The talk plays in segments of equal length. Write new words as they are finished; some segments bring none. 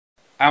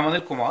I'm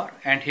Anil Kumar,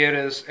 and here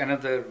is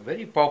another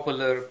very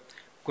popular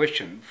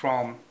question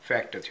from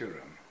factor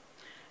theorem.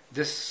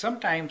 This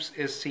sometimes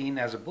is seen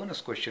as a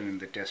bonus question in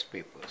the test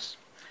papers.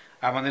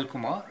 I'm Anil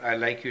Kumar. I'd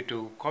like you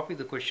to copy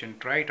the question,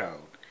 try it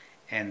out,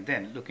 and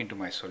then look into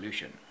my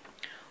solution.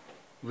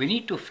 We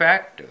need to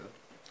factor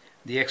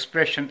the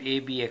expression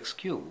abx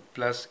cubed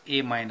plus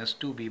a minus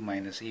 2b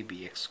minus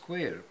abx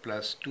squared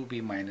plus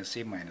 2b minus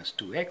a minus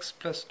 2x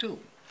plus 2.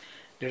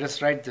 Let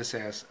us write this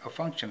as a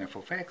function f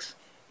of x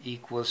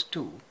equals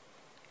to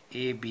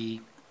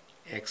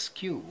abx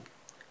cubed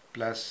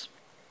plus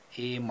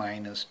a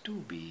minus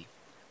 2b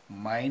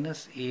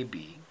minus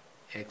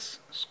abx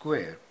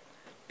squared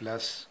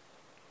plus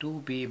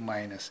 2b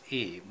minus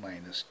a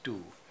minus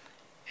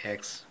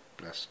 2x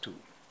plus 2.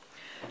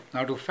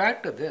 Now to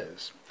factor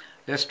this,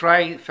 let's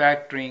try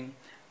factoring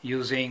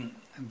using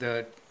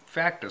the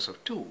factors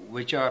of 2,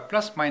 which are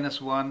plus minus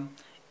 1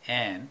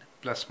 and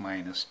plus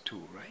minus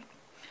 2, right?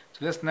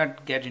 So let's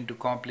not get into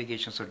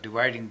complications of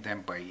dividing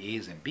them by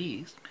a's and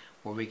b's,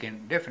 but we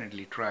can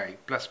definitely try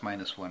plus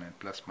minus 1 and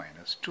plus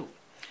minus 2.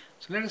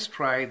 So let us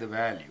try the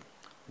value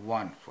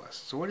 1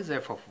 first. So what is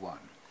f of 1?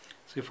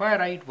 So if I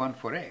write 1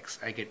 for x,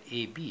 I get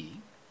ab.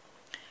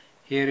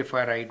 Here if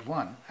I write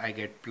 1, I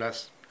get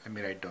plus, let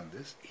me write down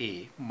this,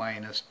 a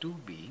minus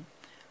 2b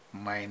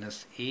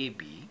minus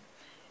ab,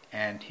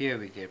 and here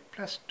we get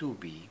plus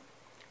 2b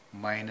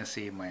minus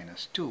a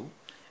minus 2,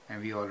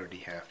 and we already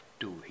have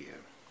 2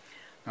 here.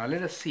 Now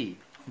let us see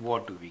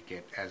what do we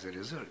get as a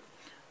result.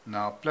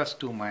 Now plus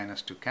 2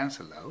 minus 2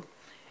 cancel out,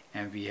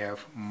 and we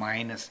have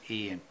minus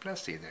a and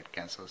plus a that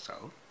cancels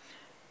out,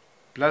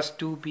 plus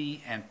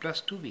 2b and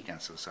plus 2b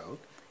cancels out,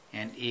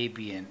 and ab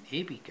and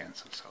ab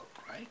cancels out,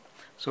 right?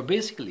 So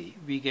basically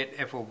we get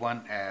f of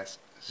 1 as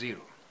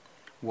 0.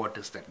 What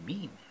does that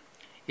mean?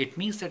 It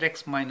means that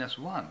x minus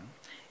 1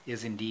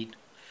 is indeed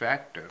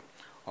factor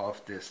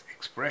of this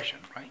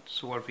expression, right?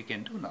 So what we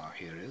can do now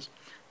here is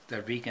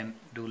that we can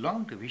do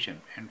long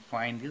division and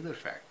find the other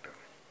factor.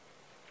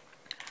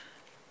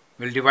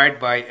 We'll divide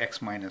by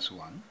x minus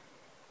 1,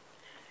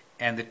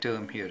 and the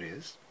term here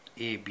is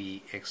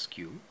abx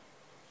cubed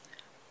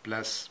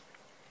plus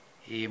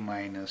a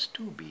minus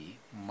 2b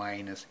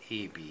minus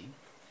ab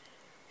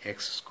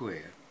x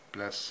squared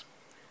plus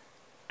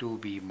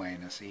 2b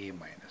minus a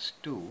minus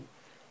 2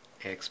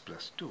 x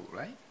plus 2,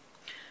 right?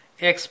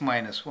 X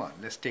minus 1,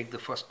 let's take the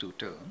first two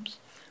terms.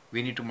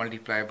 We need to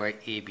multiply by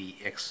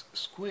abx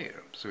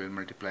squared. So we'll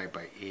multiply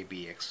by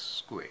abx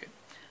squared.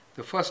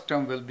 The first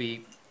term will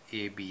be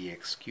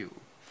abx cubed,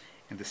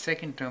 and the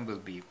second term will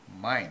be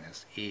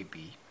minus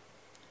abx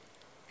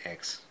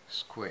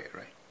squared,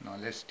 right? Now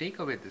let's take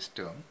away this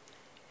term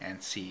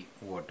and see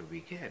what do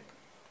we get.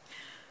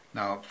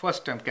 Now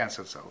first term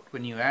cancels out.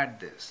 When you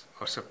add this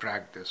or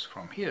subtract this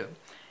from here,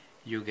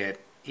 you get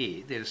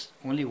a. There's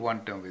only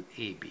one term with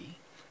ab.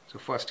 So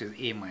first is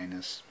a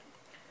minus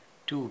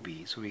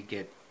 2b. So we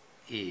get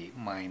a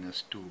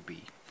minus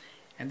 2b.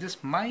 And this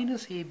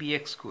minus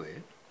abx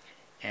squared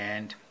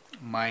and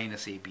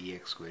minus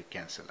abx squared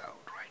cancel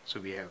out, right? So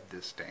we have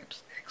this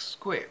times x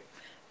squared.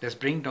 Let's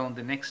bring down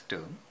the next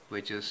term,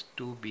 which is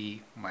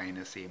 2b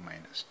minus a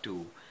minus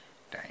 2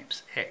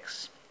 times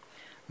x.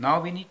 Now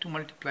we need to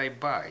multiply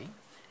by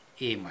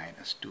a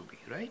minus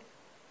 2b, right?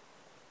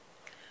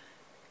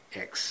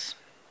 X.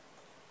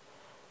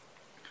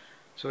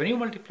 So when you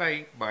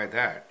multiply by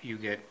that, you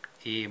get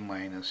a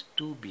minus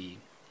 2b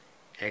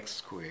x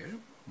squared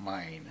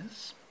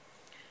minus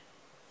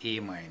a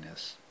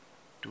minus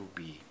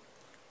 2b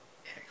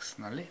x.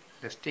 Now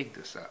let's take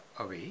this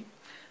away.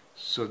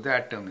 So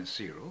that term is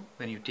 0.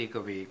 When you take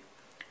away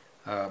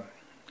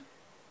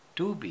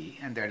 2b,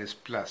 and that is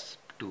plus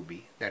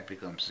 2b, that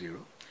becomes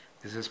 0.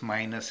 This is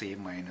minus a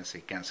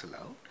cancel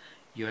out.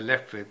 You are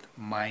left with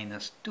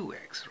minus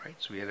 2x, right?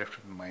 So we are left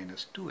with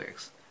minus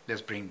 2x.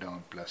 Let's bring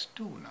down plus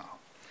 2 now.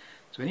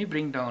 So when you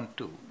bring down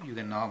 2, you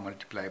can now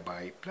multiply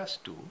by plus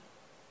 2,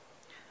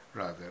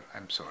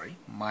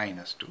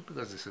 minus 2,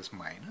 because this is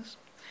minus.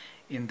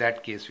 In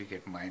that case, we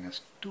get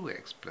minus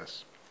 2x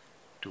plus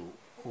 2,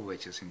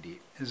 which is indeed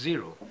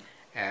 0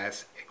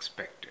 as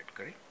expected,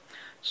 correct?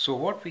 So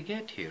what we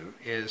get here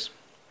is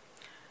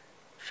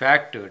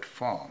factored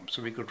form.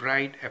 So we could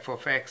write f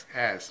of x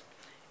as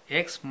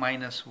x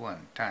minus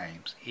 1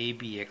 times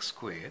abx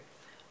squared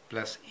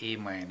plus a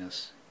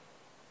minus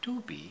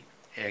 2b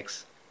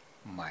x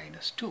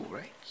minus 2,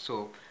 right?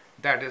 So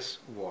that is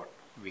what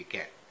we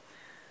get.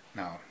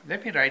 Now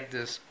let me write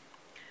this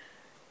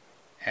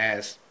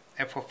as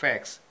f of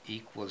x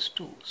equals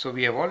 2. So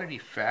we have already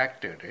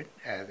factored it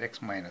as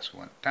x minus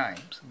 1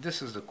 times.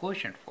 This is the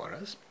quotient for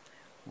us,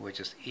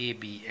 which is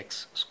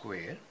abx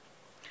squared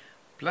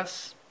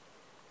plus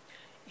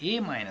a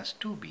minus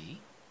 2b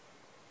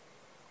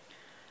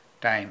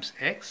times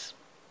x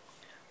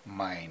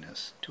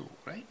minus 2,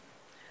 right?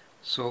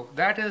 So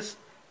that is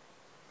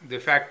the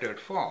factored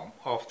form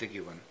of the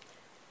given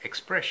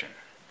expression.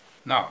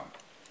 Now,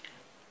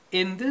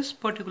 in this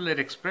particular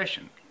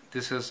expression,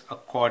 this is a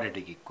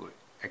quadratic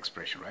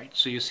expression, right?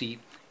 So you see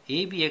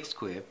abx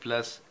squared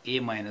plus a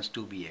minus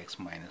 2bx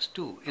minus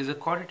 2 is a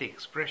quadratic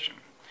expression.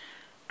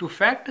 To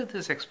factor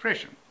this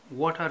expression,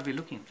 what are we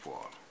looking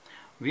for?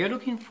 We are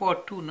looking for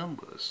two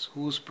numbers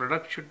whose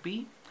product should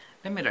be,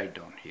 let me write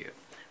down here,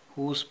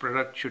 whose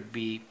product should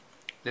be,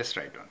 let's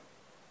write down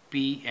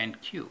p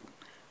and q.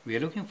 We are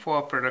looking for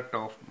a product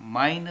of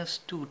minus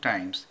 2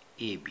 times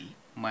ab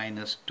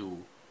minus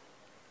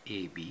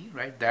 2ab,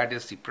 right? That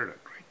is the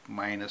product, right?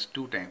 Minus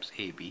 2 times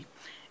ab,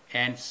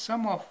 and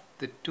sum of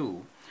the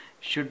two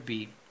should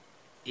be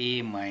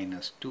a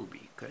minus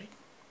 2b, correct?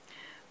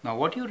 Now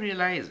what you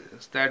realize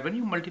is that when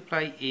you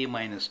multiply a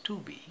minus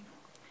 2b,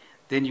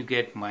 then you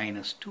get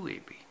minus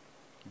 2ab.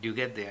 Do you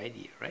get the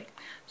idea, right?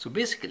 So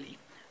basically,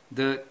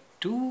 the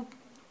two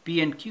p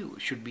and q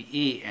should be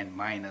a and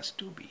minus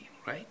 2b,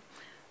 right?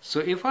 So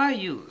if I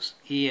use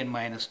a and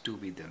minus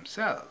 2b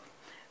themselves,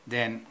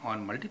 then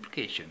on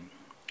multiplication,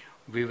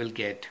 we will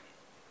get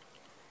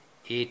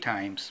a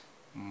times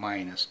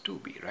minus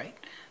 2b, right?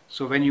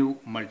 So when you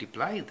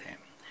multiply them,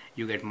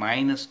 you get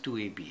minus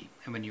 2ab,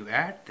 and when you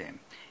add them,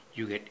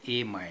 you get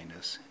a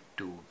minus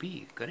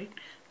 2b, correct?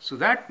 So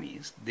that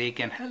means they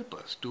can help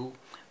us to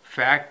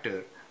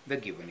factor the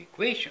given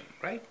equation,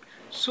 right?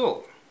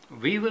 So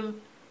we will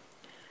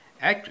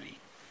actually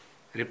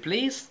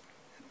replace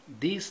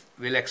these,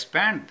 will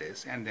expand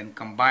this and then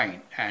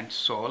combine and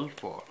solve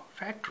for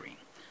factoring.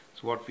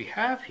 So what we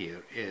have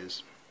here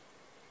is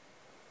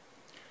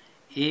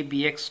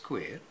abx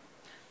squared.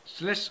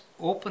 So let's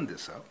open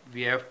this up.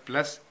 We have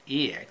plus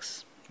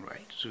ax,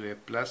 right? So we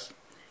have plus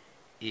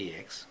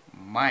ax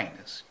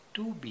minus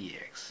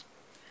 2bx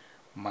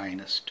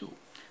minus 2.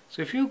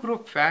 So if you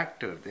group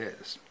factor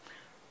this,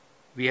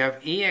 we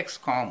have ax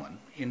common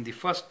in the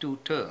first two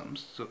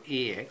terms, so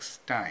ax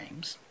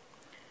times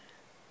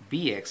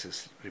bx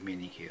is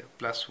remaining here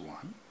plus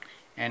 1,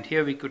 and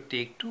here we could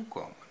take 2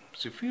 common.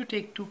 So if you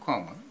take 2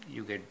 common,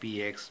 you get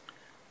bx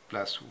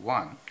plus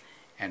 1,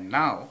 and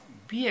now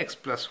bx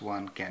plus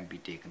 1 can be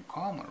taken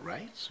common,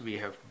 right? So we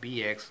have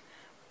bx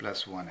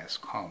plus 1 as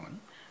common.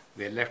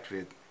 We are left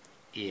with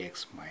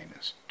ax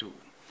minus 2.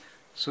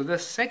 So the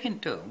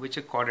second term, which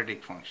is a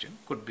quadratic function,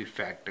 could be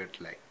factored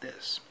like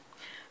this.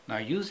 Now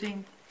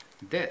using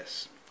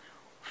this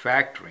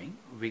factoring,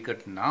 we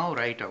could now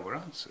write our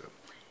answer,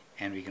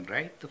 and we can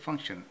write the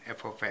function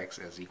f of x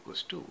as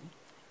equals to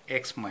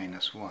x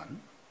minus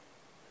 1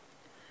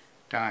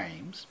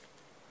 times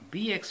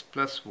bx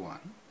plus 1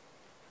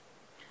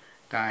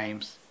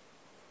 times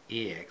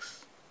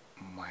ax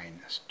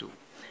minus 2.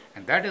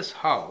 And that is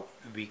how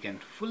we can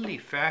fully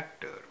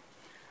factor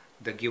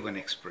the given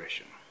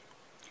expression.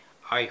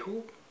 I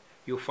hope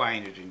you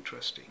find it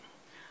interesting.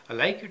 I'd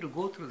like you to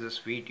go through this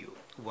video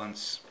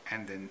once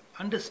and then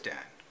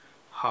understand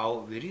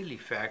how we really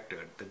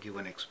factored the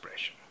given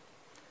expression.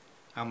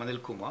 I'm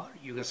Anil Kumar.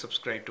 You can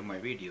subscribe to my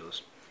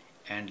videos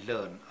and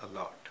learn a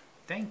lot.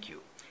 Thank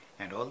you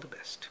and all the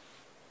best.